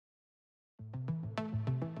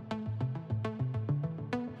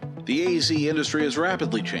The AEC industry is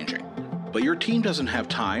rapidly changing, but your team doesn't have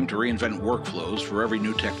time to reinvent workflows for every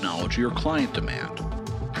new technology or client demand.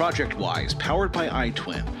 ProjectWise, powered by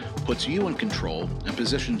iTwin, puts you in control and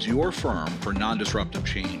positions your firm for non-disruptive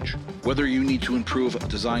change. Whether you need to improve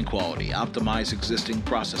design quality, optimize existing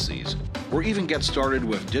processes, or even get started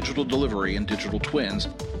with digital delivery and digital twins,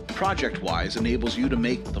 ProjectWise enables you to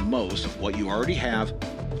make the most of what you already have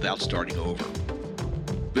without starting over.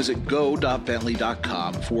 Visit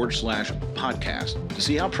go.bentley.com/podcast to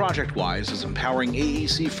see how ProjectWise is empowering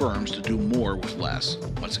AEC firms to do more with less.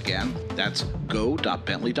 Once again, that's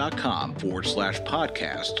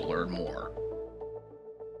go.bentley.com/podcast to learn more.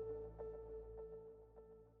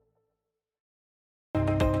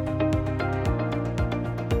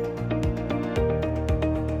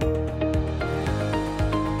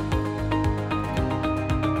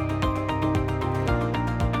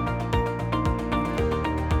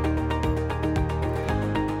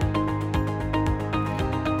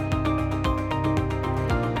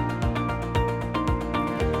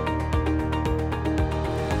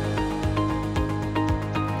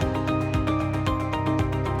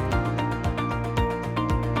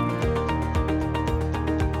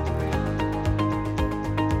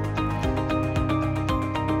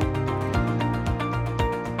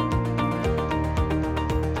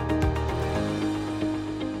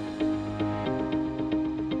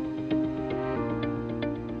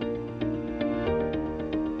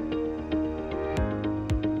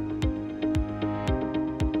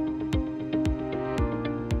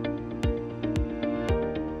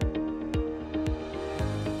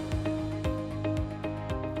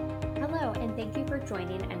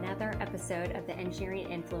 Joining another episode of the Engineering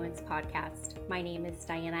Influence podcast. My name is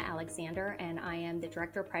Diana Alexander, and I am the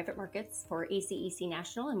Director of Private Markets for ACEC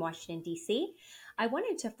National in Washington, D.C. I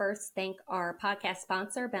wanted to first thank our podcast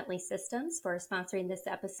sponsor, Bentley Systems, for sponsoring this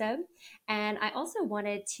episode. And I also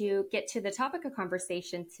wanted to get to the topic of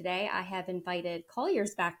conversation today. I have invited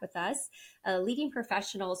Colliers back with us, a leading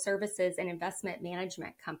professional services and investment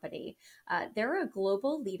management company. They're a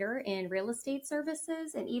global leader in real estate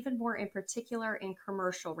services and even more in particular in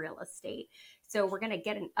commercial real estate. So we're going to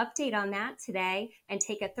get an update on that today and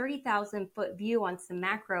take a 30,000 foot view on some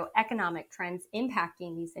macroeconomic trends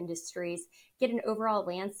impacting these industries, get an overall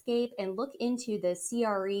landscape and look into the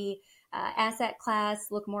CRE asset class,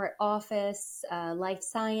 look more at office, life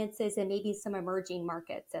sciences, and maybe some emerging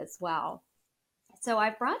markets as well. So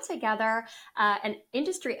I've brought together an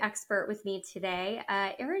industry expert with me today.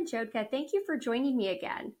 Aaron Jodka, thank you for joining me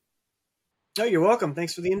again. Oh, you're welcome.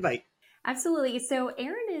 Thanks for the invite. Absolutely. So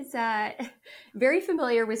Aaron is very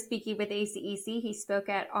familiar with speaking with ACEC. He spoke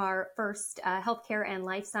at our first healthcare and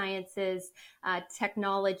life sciences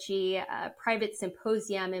technology private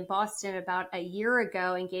symposium in Boston about a year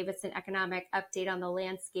ago and gave us an economic update on the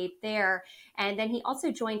landscape there. And then he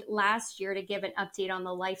also joined last year to give an update on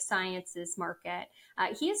the life sciences market.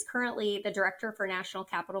 He is currently the Director for National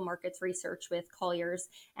Capital Markets Research with Colliers,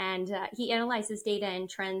 and he analyzes data and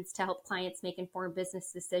trends to help clients make informed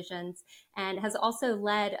business decisions, and has also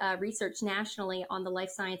led research nationally on the life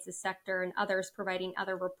sciences sector and others, providing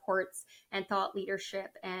other reports and thought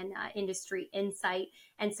leadership and industry insight.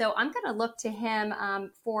 And so I'm going to look to him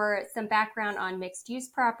for some background on mixed use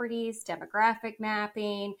properties, demographic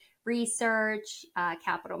mapping, research,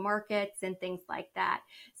 capital markets, and things like that.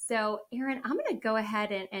 So Aaron, I'm going to go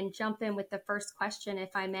ahead and jump in with the first question,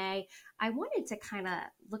 if I may. I wanted to kind of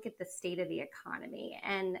look at the state of the economy,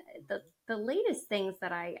 and the latest things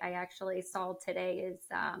that I actually saw today is,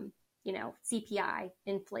 CPI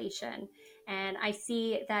inflation. And I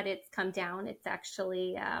see that it's come down. It's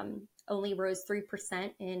actually only rose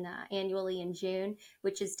 3% annually in June,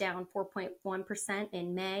 which is down 4.1%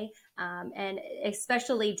 in May, and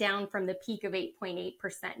especially down from the peak of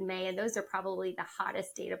 8.8% in May. And those are probably the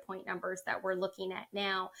hottest data point numbers that we're looking at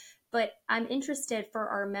now. But I'm interested for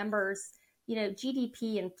our members,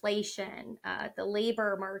 GDP, inflation, the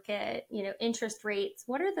labor market, interest rates.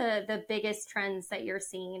 What are the biggest trends that you're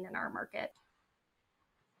seeing in our market?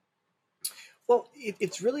 Well,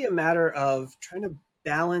 it's really a matter of trying to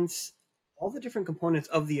balance all the different components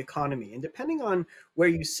of the economy. And depending on where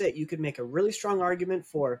you sit, you could make a really strong argument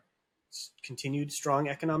for continued strong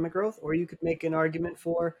economic growth, or you could make an argument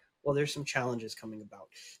for, well, there's some challenges coming about.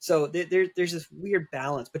 So there's this weird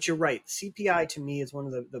balance. But you're right. CPI to me is one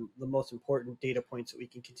of the most important data points that we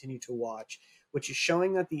can continue to watch, which is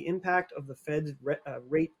showing that the impact of the Fed's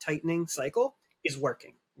rate tightening cycle is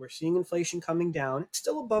working. We're seeing inflation coming down. It's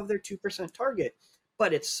still above their 2% target,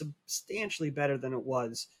 but it's substantially better than it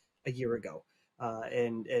was a year ago,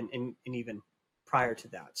 and even prior to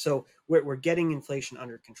that. So we're getting inflation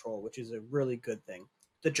under control, which is a really good thing.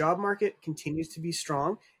 The job market continues to be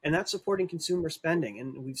strong, and that's supporting consumer spending.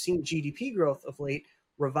 And we've seen GDP growth of late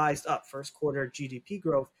revised up. First quarter GDP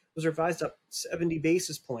growth was revised up 70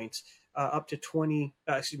 basis points, up to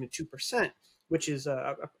 2%, which is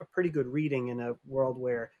a pretty good reading in a world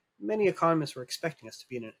where many economists were expecting us to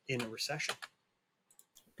be in a recession.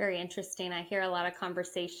 Very interesting. I hear a lot of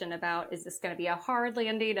conversation about, is this going to be a hard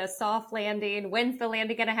landing, a soft landing? When's the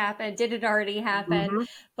landing going to happen? Did it already happen? Mm-hmm.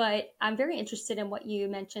 But I'm very interested in what you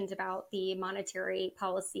mentioned about the monetary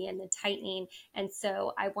policy and the tightening. And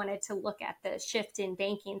so I wanted to look at the shift in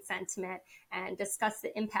banking sentiment and discuss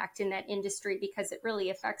the impact in that industry, because it really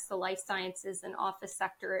affects the life sciences and office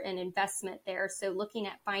sector and investment there. So looking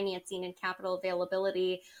at financing and capital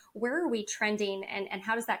availability, where are we trending, and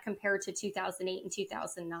how does that compare to 2008 and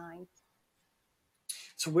 2009?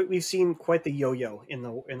 So we've seen quite the yo-yo in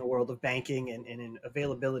the world of banking and in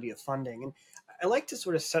availability of funding. And I like to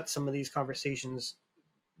sort of set some of these conversations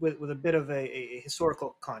with a bit of a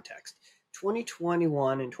historical context.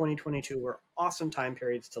 2021 and 2022 were awesome time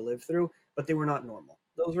periods to live through, but they were not normal.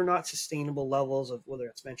 Those were not sustainable levels of whether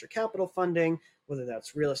it's venture capital funding, whether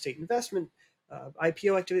that's real estate investment,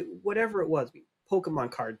 IPO activity, whatever it was.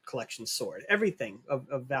 Pokemon card collection soared. Everything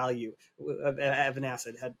of value of an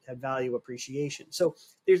asset had value appreciation. So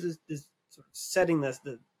there's this sort of setting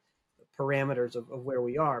the parameters of where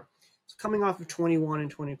we are. So coming off of 21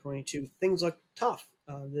 and 2022, things look tough.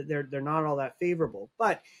 They're not all that favorable,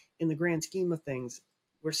 but in the grand scheme of things,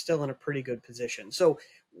 we're still in a pretty good position. So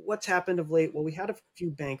what's happened of late? Well, we had a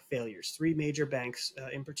few bank failures, 3 major banks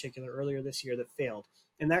in particular earlier this year that failed,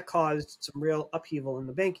 and that caused some real upheaval in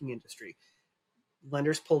the banking industry.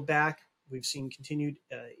 Lenders pulled back. We've seen continued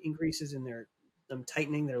increases in them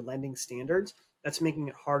tightening their lending standards. That's making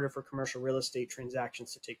it harder for commercial real estate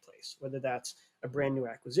transactions to take place, whether that's a brand new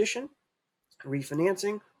acquisition,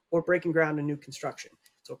 refinancing, or breaking ground in new construction.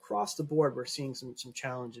 So across the board, we're seeing some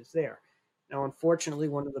challenges there. Now, unfortunately,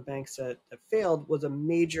 one of the banks that failed was a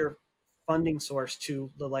major funding source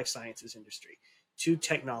to the life sciences industry, to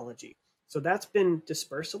technology. So that's been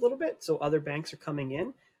dispersed a little bit. So other banks are coming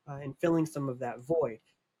in and filling some of that void.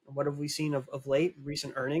 And what have we seen of late?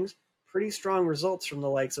 Recent earnings, pretty strong results from the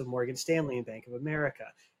likes of Morgan Stanley and Bank of America,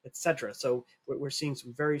 et cetera. So we're seeing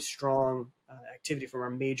some very strong activity from our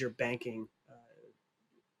major banking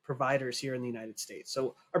providers here in the United States.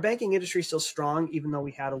 So our banking industry is still strong, even though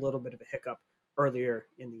we had a little bit of a hiccup earlier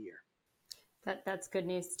in the year. That's good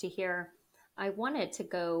news to hear. I wanted to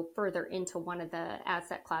go further into one of the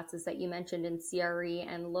asset classes that you mentioned in CRE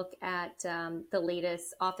and look at the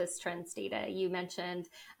latest office trends data. You mentioned,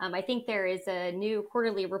 I think there is a new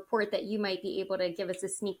quarterly report that you might be able to give us a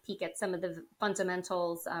sneak peek at some of the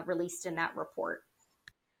fundamentals released in that report.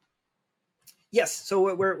 Yes,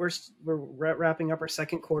 so we're wrapping up our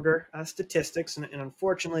second quarter statistics, and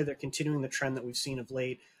unfortunately, they're continuing the trend that we've seen of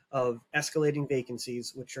late of escalating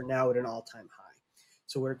vacancies, which are now at an all-time high.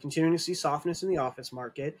 So we're continuing to see softness in the office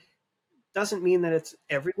market. Doesn't mean that it's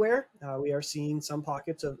everywhere. We are seeing some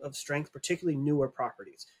pockets of strength, particularly newer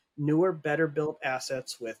properties, newer, better built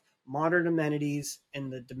assets with modern amenities,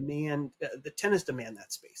 and the tenants demand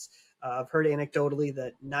that space. I've heard anecdotally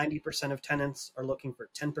that 90% of tenants are looking for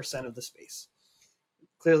 10% of the space.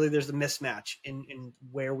 Clearly, there's a mismatch in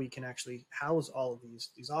where we can actually house all of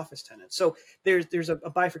these office tenants. So there's a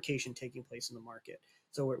bifurcation taking place in the market.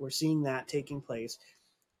 So we're seeing that taking place.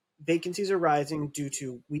 Vacancies are rising due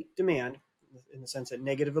to weak demand, in the sense that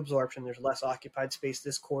negative absorption. There's less occupied space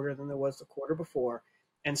this quarter than there was the quarter before,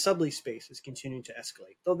 and sublease space is continuing to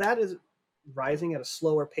escalate. Though that is rising at a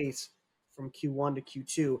slower pace from Q1 to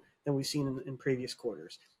Q2 than we've seen in previous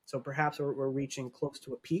quarters. So perhaps we're reaching close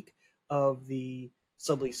to a peak of the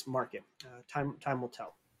sublease market. Time will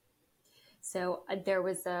tell. So there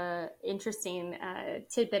was a interesting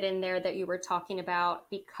tidbit in there that you were talking about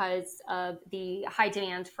because of the high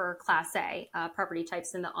demand for Class A property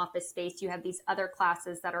types in the office space. You have these other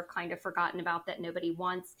classes that are kind of forgotten about that nobody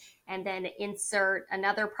wants. And then insert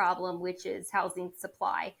another problem, which is housing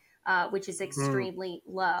supply, which is extremely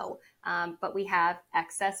low. But we have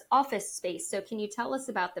excess office space. So can you tell us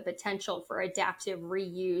about the potential for adaptive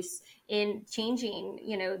reuse in changing,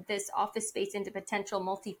 this office space into potential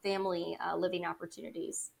multifamily living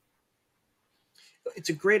opportunities? It's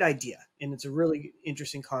a great idea, and it's a really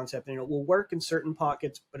interesting concept, and it will work in certain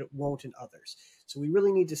pockets, but it won't in others. So we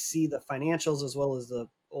really need to see the financials as well as the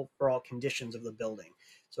overall conditions of the building.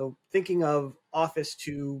 So thinking of office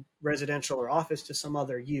to residential or office to some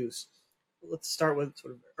other use, let's start with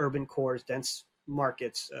sort of urban cores, dense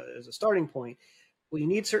markets as a starting point. Well, you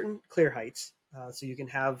need certain clear heights so you can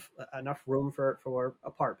have enough room for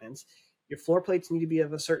apartments. Your floor plates need to be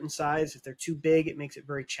of a certain size. If they're too big, it makes it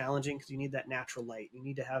very challenging because you need that natural light. You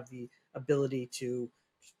need to have the ability to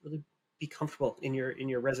really be comfortable in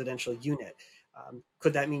your residential unit.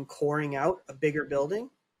 Could that mean coring out a bigger building?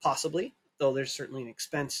 Possibly, though there's certainly an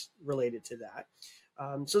expense related to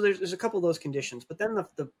that. So there's a couple of those conditions, but then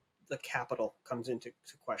the capital comes into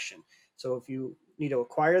question. So if you need to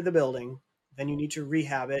acquire the building, then you need to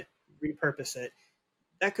rehab it, repurpose it.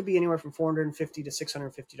 That could be anywhere from $450 to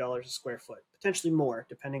 $650 a square foot, potentially more,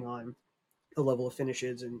 depending on the level of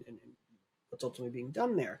finishes and what's ultimately being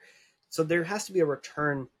done there. So there has to be a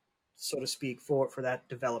return, so to speak, for that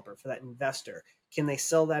developer, for that investor. Can they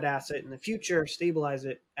sell that asset in the future, stabilize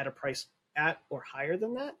it at a price at or higher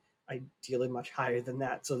than that? Ideally much higher than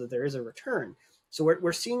that, so that there is a return. So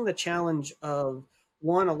we're seeing the challenge of,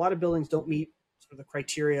 one, a lot of buildings don't meet sort of the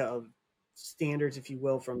criteria of standards, if you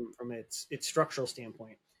will, from its structural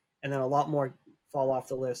standpoint, and then a lot more fall off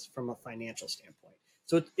the list from a financial standpoint.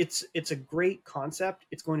 So it's a great concept.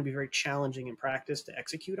 It's going to be very challenging in practice to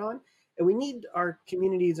execute on, and we need our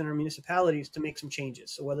communities and our municipalities to make some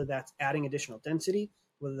changes. So whether that's adding additional density,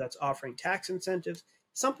 whether that's offering tax incentives,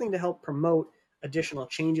 something to help promote additional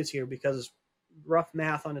changes here, because rough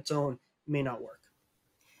math on its own may not work.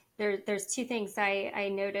 There's two things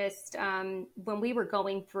I noticed when we were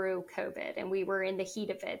going through COVID and we were in the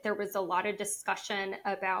heat of it. There was a lot of discussion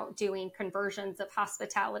about doing conversions of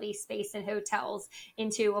hospitality space and hotels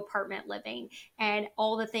into apartment living. And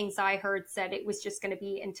all the things I heard said it was just going to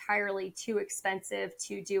be entirely too expensive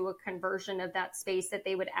to do a conversion of that space, that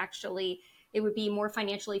they would actually, it would be more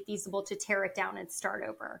financially feasible to tear it down and start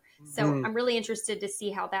over. So I'm really interested to see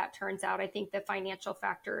how that turns out. I think the financial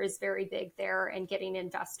factor is very big there, and getting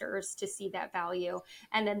investors to see that value.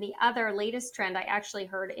 And then the other latest trend I actually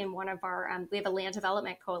heard in one of our, we have a land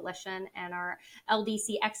development coalition, and our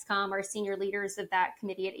LDC XCOM, our senior leaders of that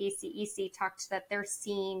committee at ACEC, talked that they're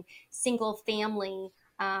seeing single family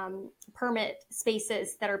permit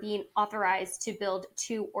spaces that are being authorized to build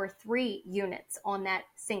 2 or 3 units on that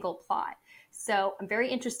single plot. So I'm very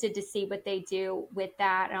interested to see what they do with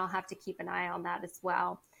that, and I'll have to keep an eye on that as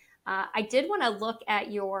well. I did want to look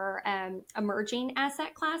at your emerging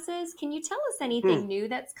asset classes. Can you tell us anything new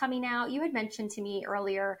that's coming out? You had mentioned to me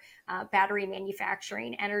earlier battery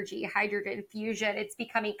manufacturing, energy, hydrogen fusion. It's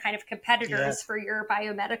becoming kind of competitors for your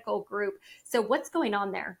biomedical group. So what's going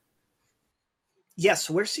on there? Yes,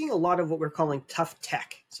 we're seeing a lot of what we're calling tough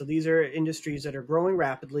tech. So these are industries that are growing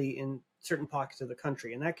rapidly in certain pockets of the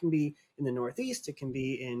country. And that can be in the Northeast, it can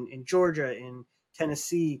be in Georgia, in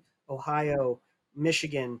Tennessee, Ohio,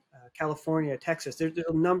 Michigan, California, Texas. There's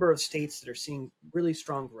a number of states that are seeing really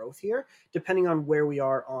strong growth here, depending on where we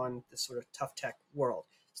are on this sort of tough tech world.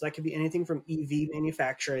 So that could be anything from EV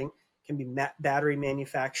manufacturing, can be battery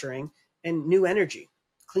manufacturing, and new energy,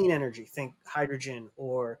 clean energy, think hydrogen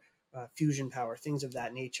or fusion power, things of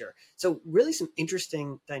that nature. So really some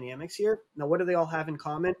interesting dynamics here. Now, what do they all have in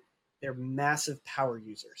common? They're massive power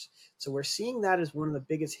users. So we're seeing that as one of the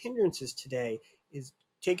biggest hindrances today, is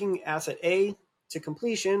taking asset A to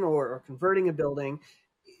completion or converting a building.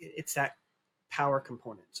 It's that power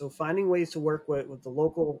component. So finding ways to work with the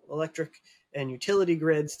local electric and utility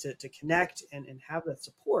grids to connect and have that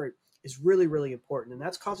support is really, really important. And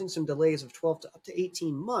that's causing some delays of 12 to up to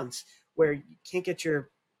 18 months where you can't get your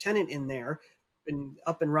tenant in there and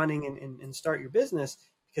up and running and start your business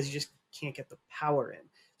because you just can't get the power in.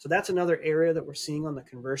 So that's another area that we're seeing on the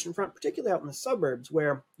conversion front, particularly out in the suburbs,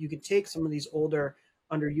 where you can take some of these older,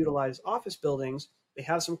 underutilized office buildings. They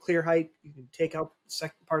have some clear height. You can take out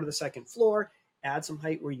part of the second floor, add some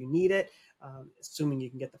height where you need it, assuming you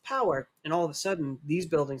can get the power. And all of a sudden, these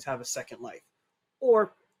buildings have a second life.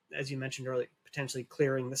 Or, as you mentioned earlier, potentially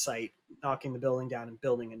clearing the site, knocking the building down and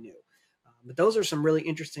building anew. But those are some really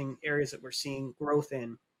interesting areas that we're seeing growth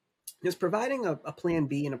in. Is providing a plan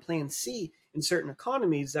B and a plan C in certain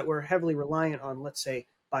economies that were heavily reliant on, let's say,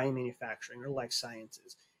 biomanufacturing or life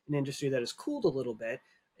sciences, an industry that has cooled a little bit.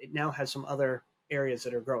 It now has some other areas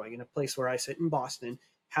that are growing. And a place where I sit in Boston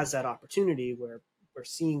has that opportunity where we're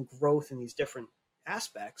seeing growth in these different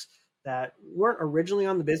aspects that weren't originally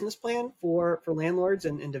on the business plan for landlords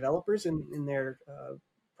and developers in their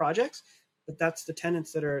projects. But that's the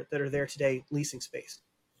tenants that are there today leasing space.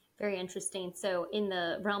 Very interesting. So in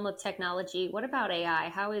the realm of technology, what about AI?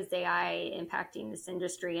 How is AI impacting this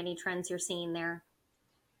industry? Any trends you're seeing there?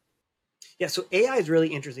 Yeah, so AI is really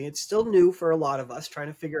interesting. It's still new for a lot of us trying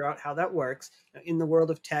to figure out how that works. Now, in the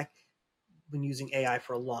world of tech, been using AI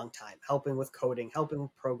for a long time, helping with coding, helping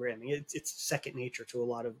with programming. It's second nature to a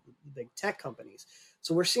lot of the big tech companies.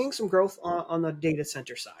 So we're seeing some growth on the data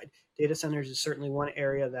center side. Data centers is certainly one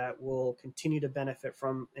area that will continue to benefit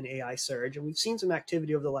from an AI surge. And we've seen some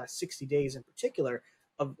activity over the last 60 days in particular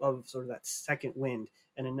of sort of that second wind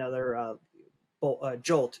and another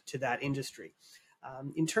jolt to that industry.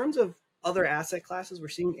 In terms of other asset classes, we're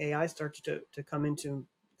seeing AI start to come into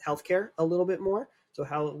healthcare a little bit more. So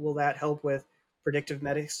how will that help with predictive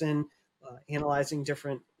medicine, analyzing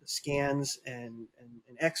different scans and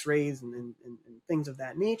x-rays and things of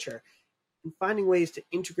that nature, and finding ways to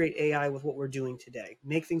integrate AI with what we're doing today,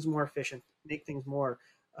 make things more efficient, make things more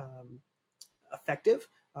effective,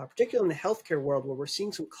 particularly in the healthcare world where we're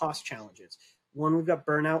seeing some cost challenges. One, we've got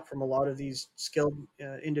burnout from a lot of these skilled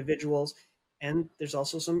individuals, and there's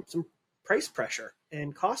also some price pressure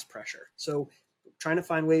and cost pressure. So trying to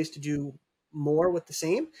find ways to do more with the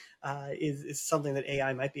same is something that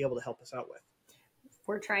AI might be able to help us out with.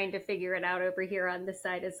 We're trying to figure it out over here on this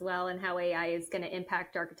side as well, and how AI is going to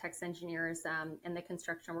impact architects, engineers, and the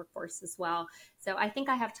construction workforce as well. So I think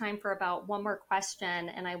I have time for about one more question,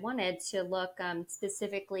 and I wanted to look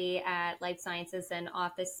specifically at life sciences and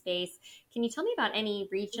office space. Can you tell me about any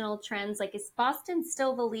regional trends? Like, is Boston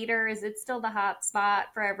still the leader? Is it still the hot spot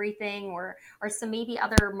for everything, or are some maybe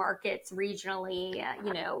other markets regionally,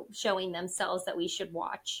 showing themselves that we should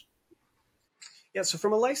watch? Yeah, so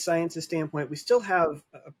from a life sciences standpoint, we still have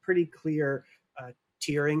a pretty clear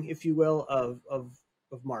tiering, if you will, of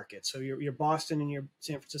markets. So your Boston and your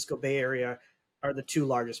San Francisco Bay Area are the two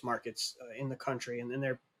largest markets in the country, and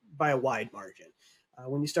they're by a wide margin.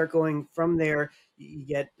 When you start going from there, you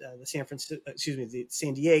get the San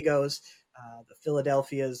Diego's, the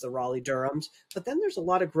Philadelphia's, the Raleigh Durham's. But then there's a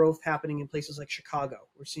lot of growth happening in places like Chicago.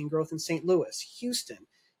 We're seeing growth in St. Louis, Houston,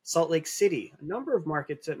 Salt Lake City. A number of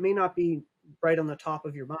markets that may not be right on the top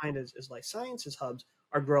of your mind as life sciences hubs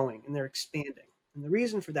are growing and they're expanding. And the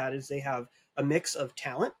reason for that is they have a mix of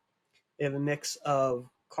talent. They have a mix of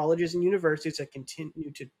colleges and universities that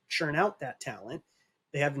continue to churn out that talent.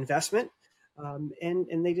 They have investment,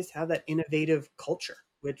 and they just have that innovative culture,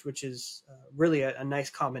 which is really a nice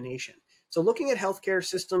combination. So looking at healthcare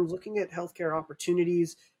systems, looking at healthcare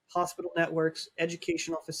opportunities, hospital networks,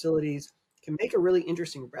 educational facilities can make a really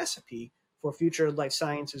interesting recipe for future life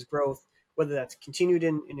sciences growth, whether that's continued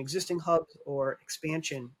in existing hubs or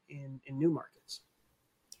expansion in new markets.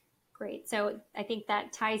 Great. So I think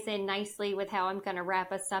that ties in nicely with how I'm going to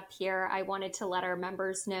wrap us up here. I wanted to let our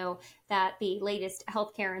members know that the latest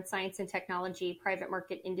healthcare and science and technology private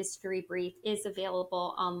market industry brief is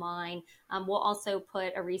available online. We'll also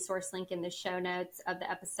put a resource link in the show notes of the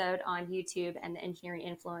episode on YouTube and the Engineering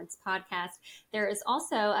Influence podcast. There is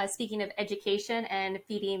also, speaking of education and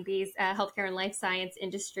feeding these healthcare and life science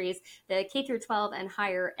industries, the K through 12 and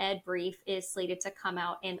higher ed brief is slated to come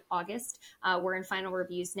out in August. We're in final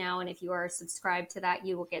reviews now, and if you are subscribed to that,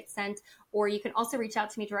 you will get sent. Or you can also reach out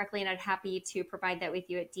to me directly, and I'd happy to provide that with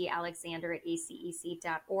you at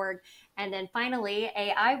dalexander@acec.org. And then finally,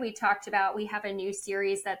 AI, we talked about, we have a new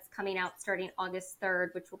series that's coming out starting August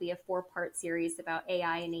 3rd, which will be a 4-part series about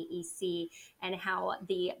AI and AEC and how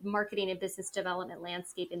the marketing and business development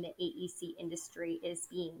landscape in the AEC industry is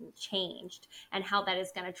being changed and how that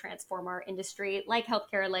is going to transform our industry, like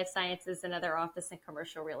healthcare, life sciences, and other office and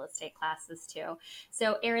commercial real estate classes too.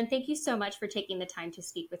 So Aaron, thank you so much for taking the time to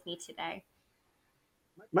speak with me today.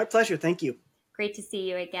 My pleasure. Thank you. Great to see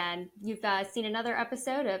you again. You've seen another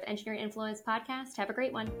episode of Engineering Influence Podcast. Have a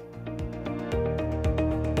great one.